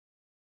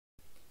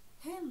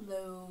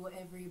Hello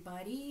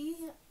everybody.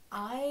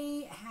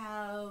 I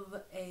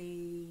have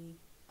a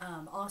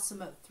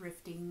awesome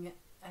thrifting,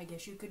 I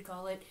guess you could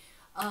call it,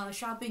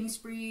 shopping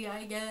spree,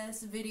 I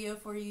guess, video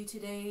for you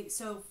today.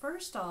 So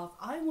first off,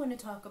 I want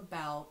to talk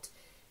about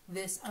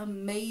this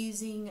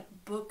amazing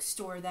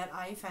bookstore that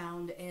I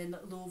found in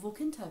Louisville,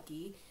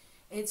 Kentucky.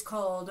 It's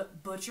called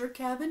Butcher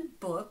Cabin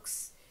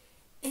Books.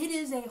 It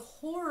is a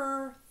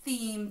horror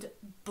themed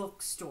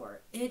bookstore.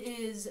 It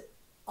is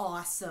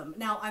awesome.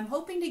 Now, I'm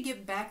hoping to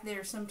get back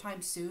there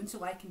sometime soon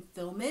so I can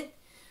film it,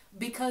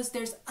 because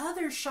there's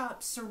other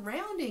shops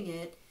surrounding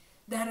it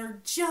that are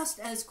just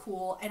as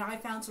cool, and I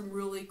found some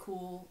really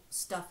cool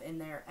stuff in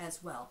there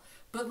as well.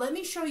 But let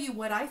me show you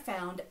what I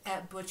found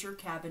at Butcher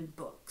Cabin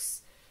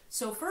Books.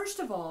 So first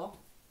of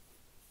all,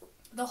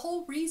 the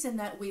whole reason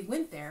that we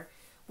went there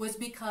was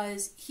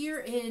because here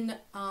in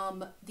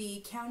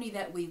the county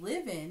that we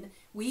live in,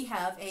 we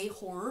have a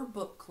horror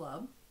book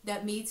club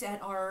that meets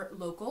at our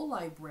local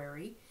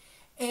library,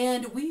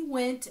 and we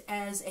went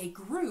as a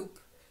group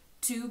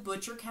to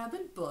Butcher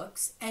Cabin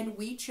Books, and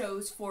we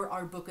chose for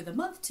our book of the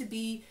month to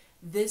be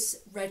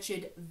This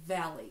Wretched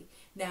Valley.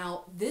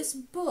 Now, this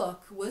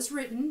book was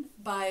written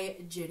by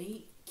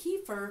Jenny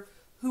Kiefer,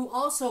 who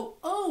also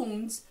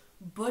owns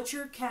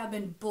Butcher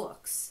Cabin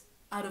Books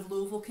out of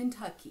Louisville,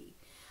 Kentucky.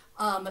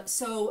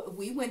 So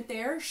we went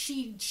there.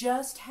 She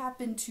just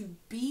happened to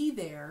be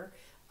there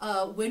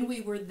when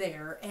we were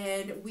there,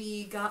 and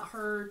we got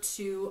her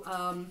to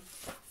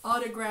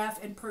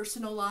autograph and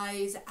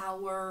personalize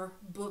our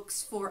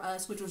books for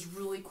us, which was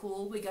really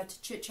cool. We got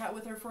to chit chat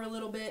with her for a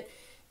little bit.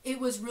 It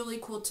was really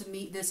cool to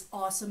meet this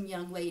awesome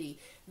young lady.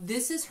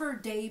 This is her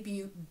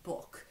debut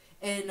book,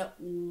 and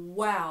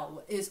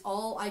wow is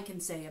all I can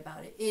say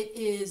about it. It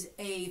is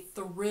a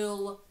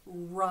thrill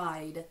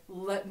ride,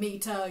 let me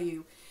tell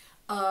you.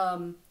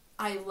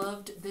 I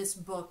loved this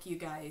book, you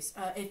guys.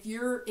 If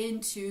you're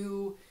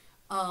into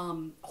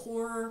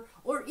horror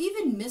or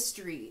even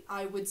mystery,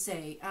 I would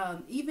say,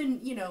 even,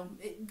 you know,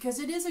 because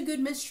it is a good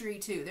mystery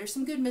too. There's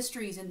some good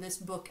mysteries in this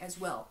book as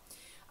well.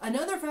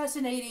 Another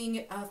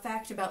fascinating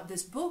fact about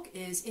this book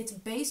is it's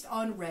based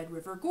on Red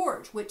River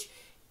Gorge, which,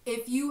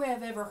 if you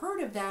have ever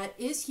heard of that,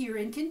 is here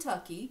in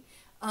Kentucky,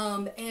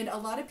 and a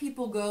lot of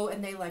people go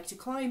and they like to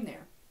climb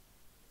there.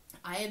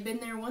 I had been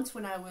there once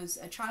when I was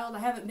a child. I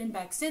haven't been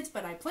back since,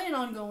 but I plan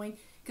on going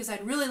because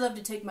I'd really love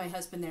to take my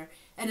husband there.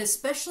 And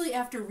especially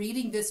after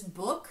reading this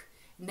book,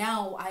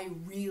 now I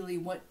really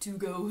want to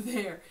go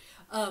there.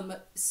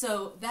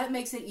 So that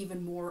makes it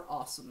even more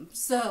awesome.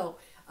 So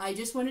I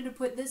just wanted to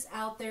put this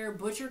out there.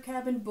 Butcher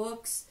Cabin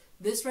Books,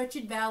 This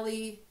Wretched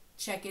Valley,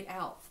 check it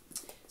out.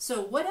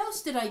 So what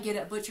else did I get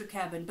at Butcher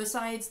Cabin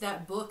besides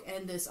that book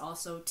and this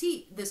awesome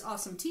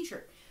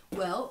t-shirt?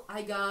 Well,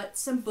 I got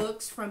some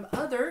books from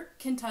other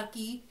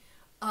Kentucky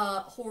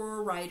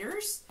horror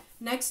writers.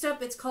 Next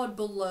up, it's called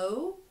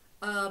Below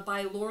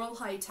by Laurel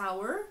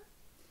Hightower.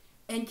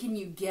 And can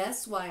you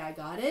guess why I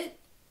got it?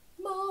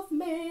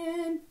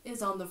 Mothman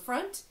is on the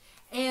front.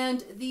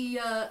 And the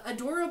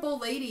adorable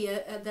lady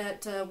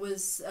that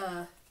was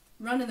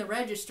running the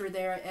register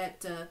there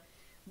at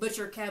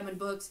Butcher Cabin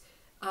Books,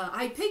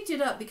 I picked it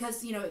up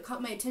because, you know, it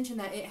caught my attention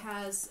that it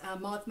has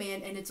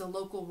Mothman and it's a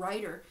local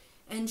writer.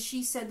 And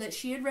she said that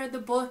she had read the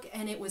book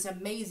and it was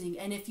amazing.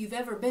 And if you've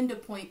ever been to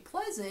Point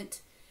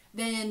Pleasant,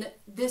 then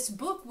this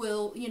book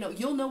will, you know,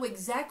 you'll know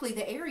exactly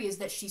the areas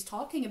that she's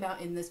talking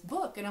about in this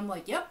book. And I'm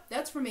like, yep,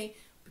 that's for me,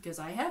 because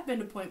I have been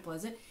to Point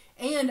Pleasant.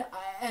 And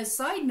as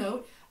side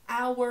note,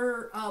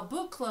 our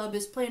book club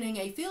is planning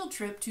a field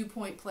trip to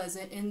Point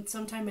Pleasant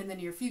sometime in the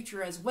near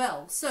future as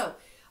well. So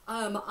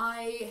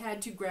I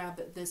had to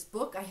grab this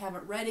book. I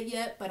haven't read it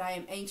yet, but I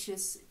am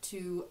anxious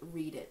to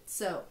read it.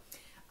 So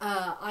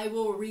I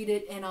will read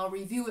it and I'll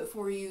review it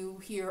for you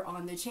here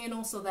on the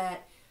channel, so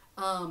that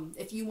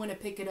if you want to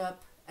pick it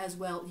up as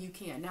well, you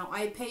can. Now,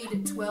 I paid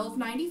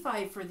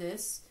 $12.95 for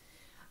this,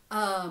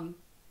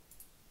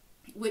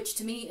 which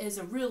to me is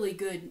a really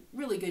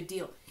good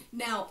deal.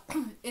 Now,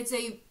 it's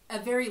a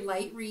very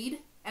light read.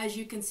 As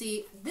you can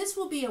see, this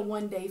will be a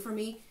one day for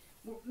me,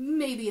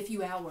 maybe a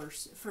few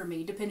hours for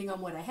me, depending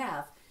on what I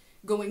have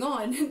going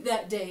on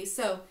that day.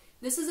 So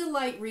this is a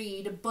light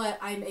read, but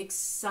I'm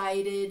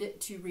excited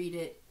to read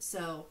it.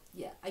 So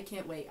yeah, I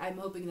can't wait. I'm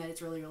hoping that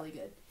it's really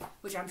good,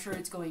 which I'm sure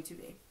it's going to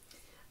be.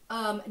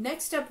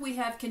 Next up, we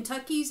have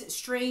Kentucky's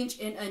Strange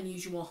and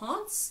Unusual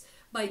Haunts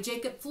by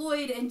Jacob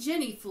Floyd and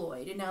Jenny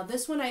Floyd. And now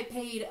this one I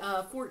paid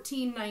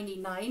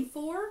 $14.99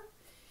 for,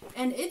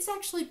 and it's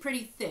actually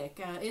pretty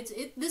thick.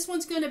 This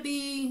one's going to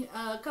be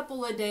a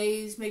couple of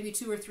days, maybe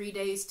 2 or 3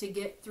 days to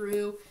get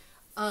through.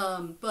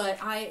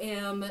 But I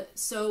am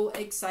so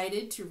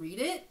excited to read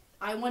it.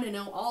 I want to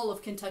know all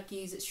of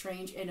Kentucky's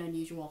Strange and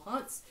Unusual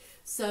Haunts.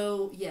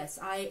 So yes,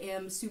 I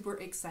am super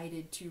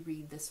excited to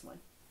read this one.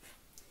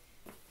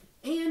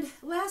 And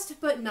last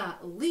but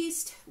not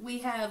least, we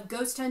have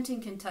Ghost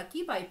Hunting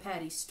Kentucky by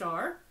Patty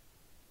Starr.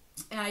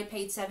 And I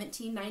paid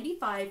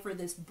 $17.95 for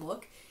this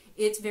book.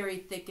 It's very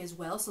thick as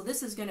well, so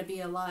this is going to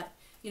be a lot,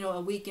 you know,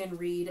 a weekend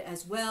read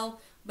as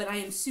well. But I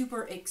am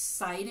super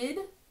excited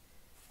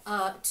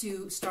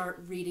to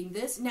start reading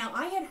this. Now,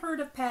 I had heard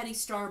of Patty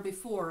Starr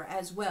before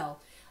as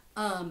well,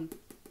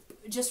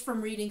 just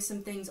from reading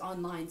some things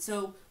online.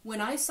 So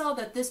when I saw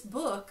that this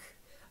book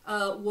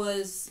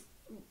was,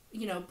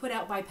 you know, put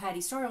out by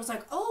Patty Starr, I was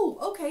like, oh,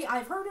 okay,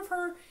 I've heard of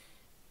her.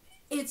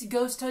 It's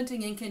ghost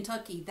hunting in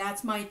Kentucky.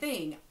 That's my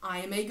thing. I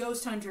am a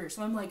ghost hunter.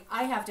 So I'm like,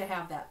 I have to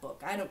have that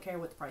book. I don't care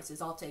what the price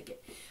is. I'll take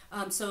it.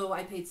 So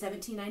I paid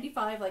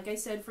 $17.95, like I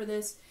said, for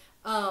this.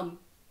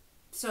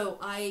 So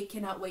I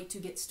cannot wait to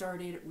get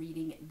started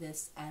reading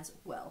this as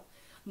well.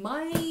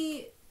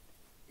 My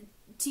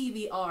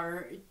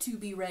TBR, to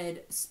be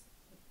read,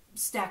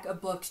 stack of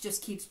books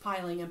just keeps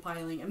piling and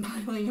piling and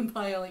piling and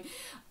piling.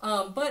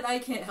 But I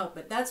can't help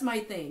it. That's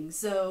my thing.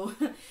 So,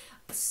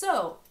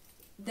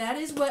 that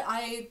is what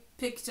I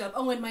picked up.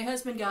 Oh, and my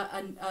husband got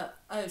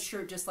a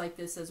shirt just like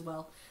this as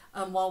well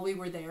while we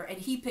were there. And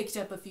he picked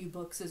up a few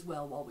books as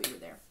well while we were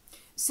there.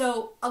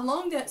 So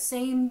along that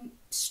same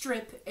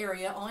strip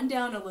area, on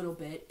down a little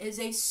bit, is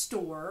a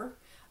store.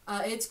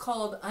 It's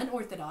called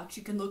Unorthodox.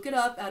 You can look it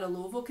up out of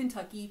Louisville,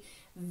 Kentucky.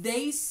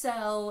 They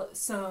sell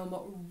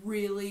some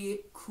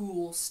really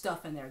cool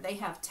stuff in there. They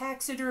have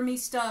taxidermy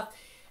stuff.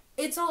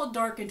 It's all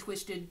dark and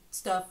twisted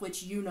stuff,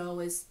 which you know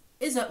is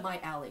up my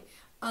alley.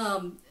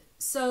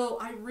 So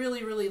I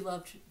really, really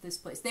loved this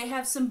place. They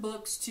have some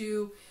books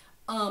too.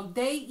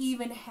 They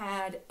even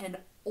had an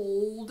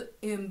old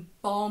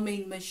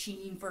embalming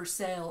machine for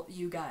sale,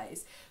 you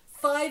guys.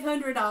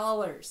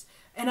 $500.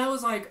 And I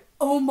was like,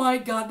 oh my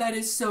god, that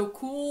is so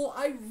cool.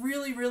 I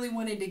really, really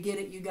wanted to get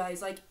it, you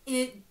guys. Like,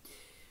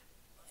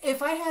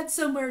 if I had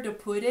somewhere to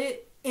put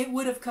it, it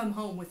would have come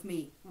home with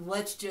me.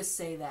 Let's just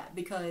say that,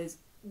 because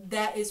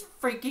that is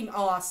freaking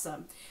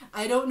awesome.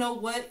 I don't know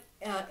what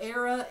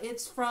era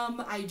it's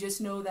from. I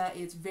just know that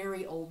it's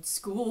very old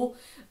school.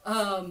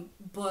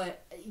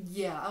 But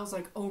yeah, I was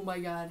like, oh my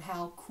god,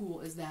 how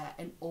cool is that?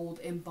 An old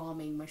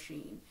embalming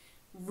machine.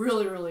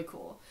 Really, really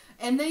cool.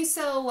 And they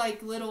sell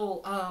like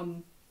little,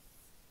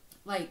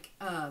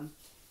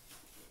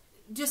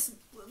 just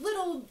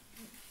little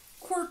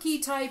quirky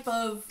type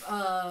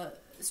of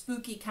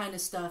spooky kind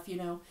of stuff, you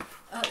know.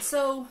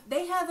 So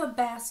they have a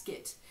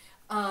basket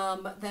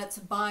that's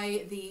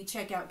by the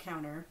checkout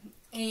counter.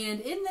 And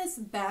in this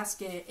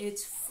basket,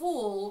 it's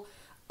full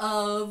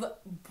of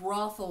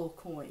brothel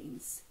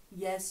coins.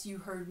 Yes, you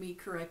heard me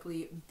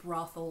correctly,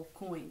 brothel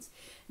coins.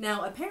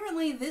 Now,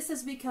 apparently this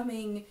is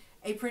becoming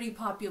a pretty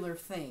popular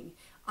thing.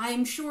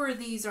 I'm sure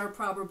these are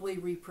probably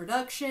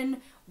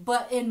reproduction,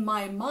 but in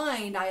my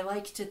mind, I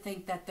like to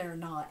think that they're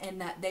not, and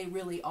that they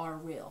really are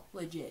real,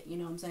 legit, you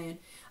know what I'm saying?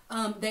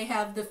 They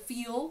have the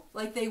feel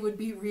like they would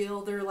be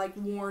real. They're like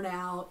worn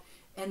out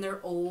and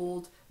they're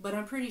old, but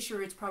I'm pretty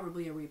sure it's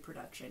probably a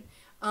reproduction.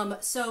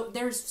 So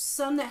there's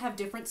some that have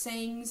different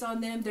sayings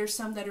on them. There's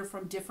some that are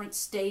from different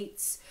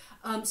states.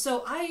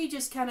 So I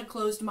just kind of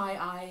closed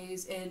my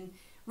eyes and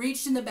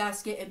reached in the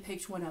basket and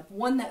picked one up.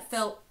 One that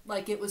felt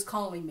like it was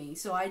calling me.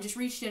 So I just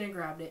reached in and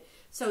grabbed it.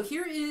 So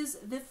here is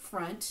the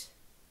front.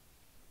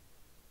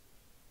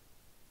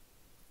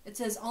 It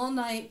says all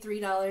night,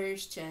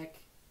 $3, check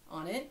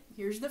on it.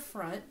 Here's the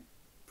front.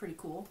 Pretty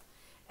cool.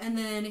 And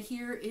then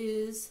here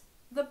is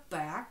the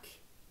back.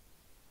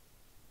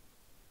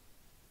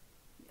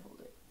 Hold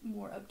it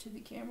more up to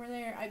the camera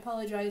there. I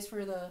apologize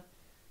for the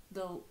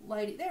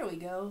lighting. There we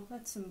go.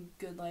 That's some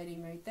good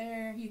lighting right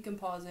there. You can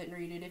pause it and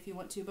read it if you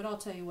want to, but I'll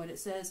tell you what it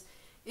says.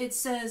 It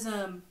says,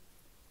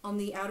 on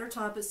the outer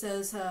top, it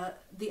says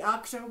the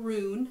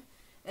Octoroon,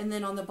 and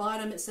then on the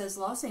bottom it says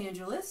Los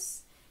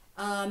Angeles.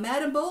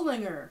 Madam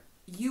Bollinger,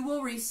 you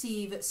will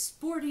receive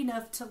sport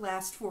enough to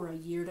last for a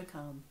year to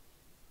come.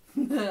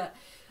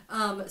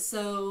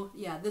 So,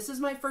 yeah, this is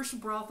my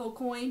first brothel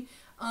coin.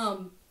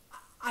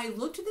 I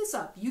looked this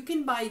up. You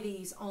can buy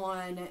these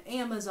on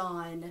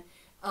Amazon.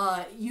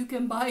 You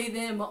can buy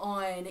them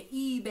on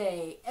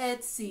eBay,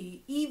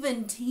 Etsy,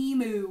 even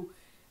Temu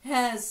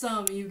has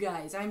some, you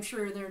guys. I'm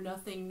sure they're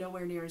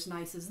nowhere near as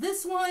nice as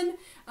this one,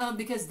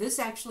 because this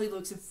actually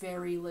looks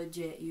very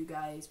legit, you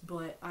guys,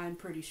 but I'm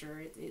pretty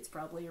sure it's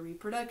probably a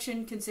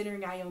reproduction,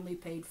 considering I only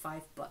paid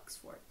 $5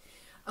 for it.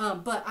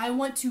 But I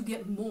want to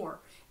get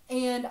more,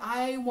 and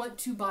I want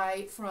to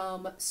buy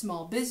from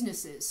small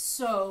businesses,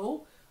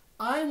 so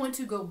I want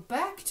to go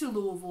back to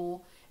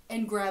Louisville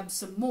and grab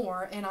some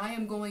more, and I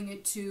am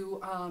going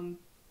to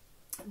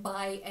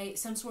buy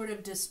some sort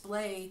of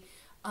display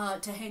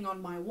to hang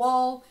on my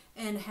wall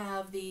and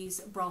have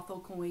these brothel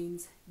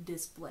coins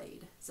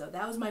displayed. So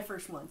that was my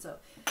first one, so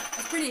I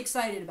was pretty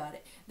excited about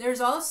it.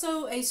 There's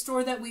also a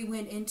store that we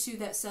went into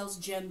that sells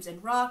gems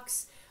and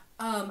rocks.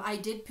 I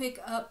did pick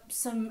up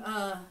some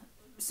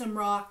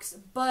rocks,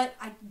 but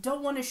I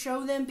don't want to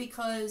show them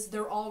because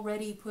they're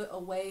already put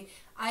away.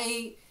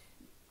 I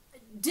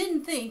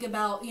didn't think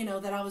about, you know,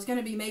 that I was going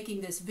to be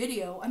making this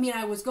video. I mean,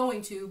 I was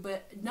going to,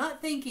 but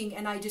not thinking,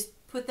 and I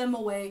just put them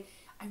away.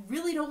 I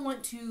really don't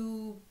want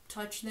to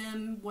touch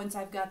them once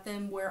I've got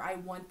them where I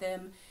want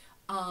them.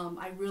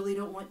 I really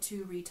don't want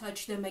to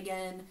retouch them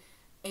again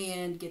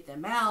and get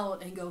them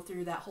out and go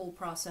through that whole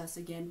process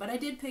again. But I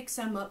did pick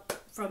some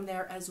up from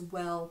there as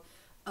well.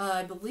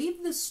 I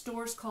believe the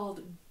store's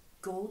called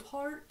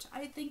Goldheart,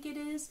 I think it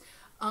is.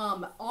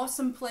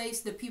 Awesome place.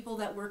 The people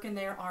that work in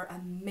there are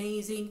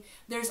amazing.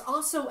 There's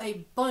also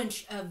a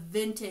bunch of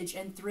vintage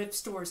and thrift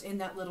stores in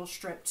that little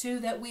strip too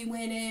that we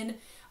went in.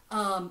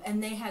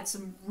 And they had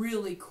some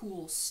really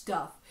cool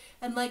stuff.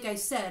 And like I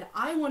said,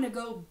 I want to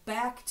go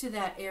back to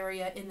that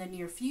area in the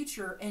near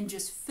future and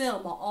just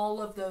film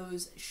all of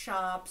those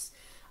shops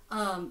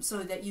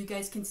so that you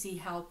guys can see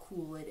how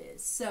cool it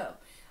is. So,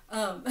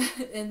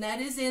 and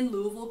that is in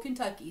Louisville,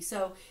 Kentucky.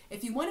 So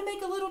if you want to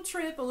make a little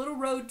trip, a little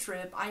road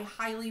trip, I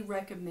highly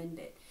recommend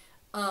it.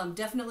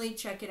 Definitely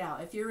check it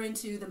out. If you're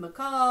into the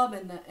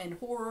macabre and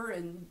horror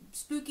and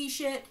spooky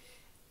shit,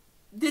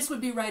 this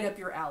would be right up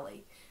your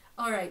alley.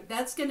 Alright,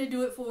 that's going to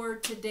do it for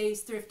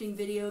today's thrifting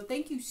video.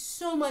 Thank you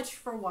so much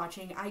for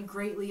watching. I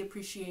greatly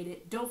appreciate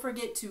it. Don't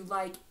forget to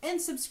like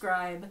and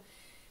subscribe.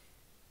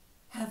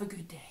 Have a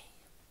good day.